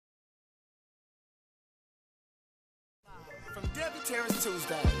Terrence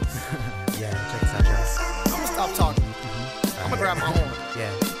Tuesdays. Yeah, check this out, y'all. I'm gonna stop talking. I'm gonna grab my horn.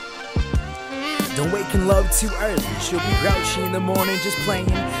 Yeah. Don't waken love too early. She'll be grouchy in the morning just playing.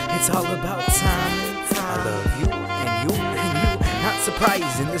 It's all about time. I love you and you and you. Not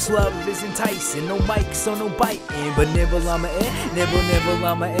surprising, this love is enticing. No mic, so no biting. But nibble on my ear, nibble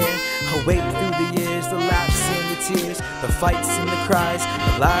on my ear. I'll wait through the years, the laughs and the tears, the fights and the cries,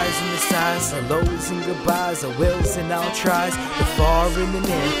 the lies and the sighs, the lows and goodbyes, the wills and I'll tries, the far and the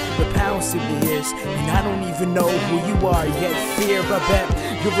near, the pounds of the years. And I don't even know who you are yet. Fear, I bet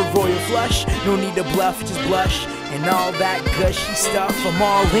you're a royal flush. No need to bluff, just blush. And all that gushy stuff, I'm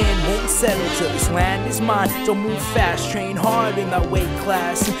all in. Won't settle till this land is mine. Don't move fast, train hard in my weight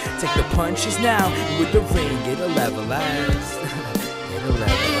class. Take the punches now, with the ring it'll level last. It'll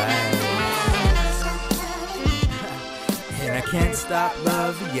level last. And I can't stop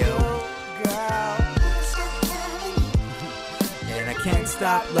loving you, girl. And I can't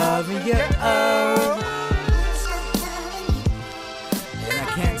stop loving you, oh. And I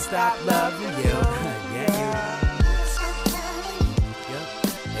can't stop loving you, yeah, you.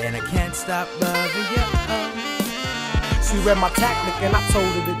 And I can't stop loving you, oh. She read my tactic and I told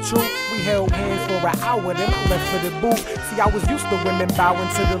her the truth. We held hands for an hour, then I left for the booth. See, I was used to women bowing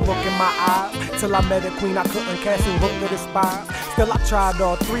to the look in my eyes. Till I met a queen I couldn't catch and hook to the spine. Still I tried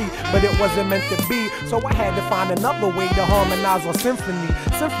all three, but it wasn't meant to be. So I had to find another way to harmonize on symphony.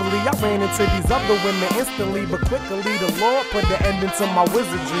 Simply, I ran into these other women instantly, but quickly the Lord put the end into my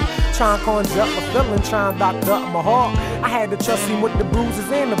wizardry. Trying to conjure up a feeling, trying to doctor up my heart. I had to trust him with the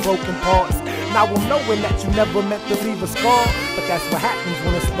bruises and the broken parts. Now I'm knowing that you never meant to leave a scar, but that's what happens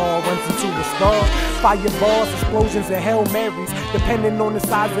when a star runs into a star. Fireballs, explosions, and Hail Marys. Depending on the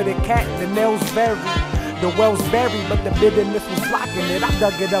size of the cat, the nails vary. The well's buried, but the bitterness was blocking it. I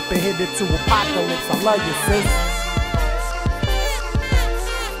dug it up and hid it to apocalypse. I love you, sis.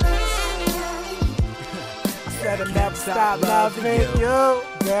 I said I'll never stop loving you,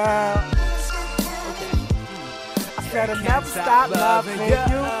 girl. I said I'll never stop loving you,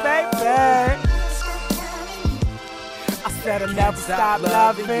 baby. I said I'll never stop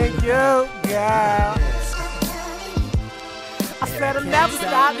loving you, girl. I said I'll never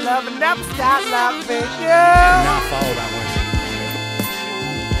stop loving you. Not follow that one.